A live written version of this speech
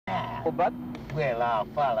follow, but... Well, I'll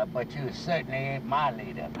follow, but you certainly ain't my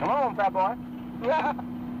leader. Come on, fat boy.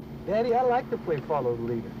 Daddy, I like to play follow the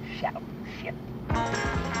leader. Shut up, shit.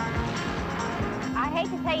 I hate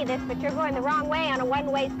to tell you this, but you're going the wrong way on a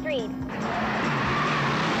one-way street.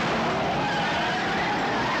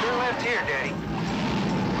 Turn left here, Daddy.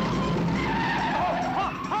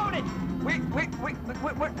 Hold it!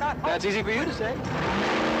 We're not... That's easy for you to say.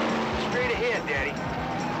 Straight ahead, Daddy.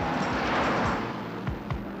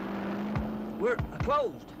 We're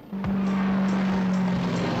closed.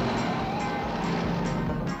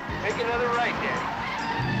 Make another right,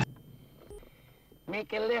 Daddy.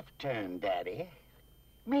 Make a left turn, Daddy.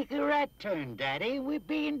 Make a right turn, Daddy. We're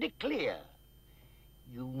being the clear.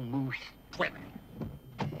 You moose twin.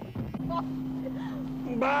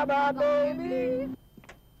 Bye-bye, baby.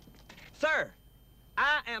 Sir,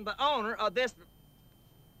 I am the owner of this...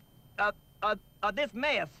 of this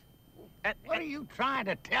mess. What are you trying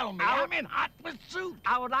to tell me? I'm in hot pursuit.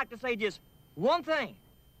 I would like to say just one thing.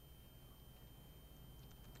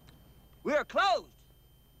 We're closed.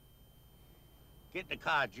 Get in the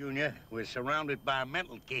car, Junior. We're surrounded by a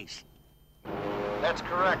mental case. That's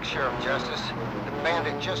correct, Sheriff Justice. The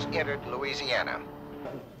bandit just entered Louisiana.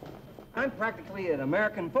 I'm practically an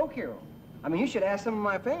American folk hero. I mean, you should ask some of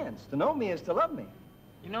my fans. To know me is to love me.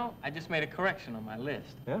 You know, I just made a correction on my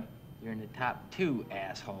list. Yeah? You're in the top 2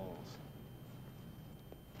 assholes.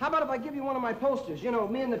 How about if I give you one of my posters? You know,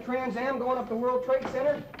 me and the Trans Am going up the World Trade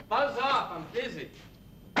Center? Buzz off, I'm busy.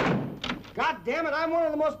 God damn it, I'm one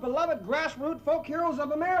of the most beloved grassroots folk heroes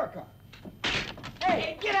of America.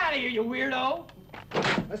 Hey, get out of here, you weirdo!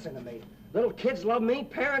 Listen to me. Little kids love me,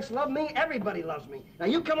 parents love me, everybody loves me. Now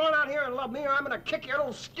you come on out here and love me or I'm gonna kick your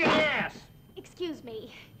little skinny ass. Excuse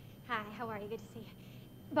me. Hi, how are you? Good to see you.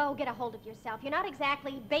 Bo, get a hold of yourself. You're not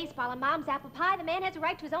exactly baseball and mom's apple pie. The man has a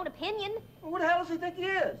right to his own opinion. Well, what the hell does he think he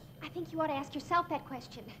is? I think you ought to ask yourself that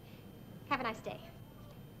question. Have a nice day.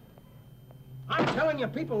 I'm telling you,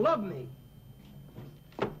 people love me.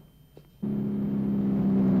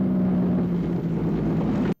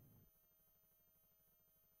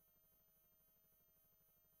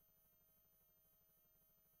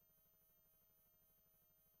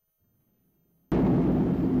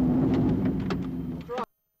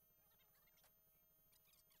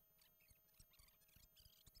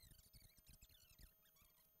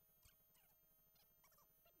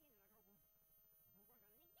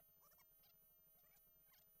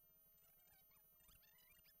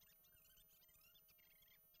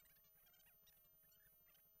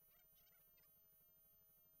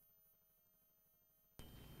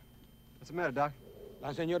 What's the matter, Doc? La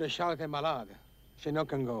señora Charlotte malade. She no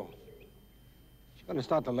can go. She's gonna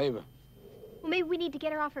start the labor. Well, maybe we need to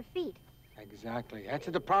get her off her feet. Exactly. That's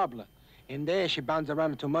the problem. In there, she bounds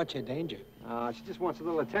around too much in danger. She just wants a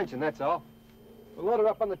little attention, that's all. We'll load her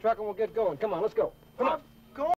up on the truck and we'll get going. Come on, let's go. Come on.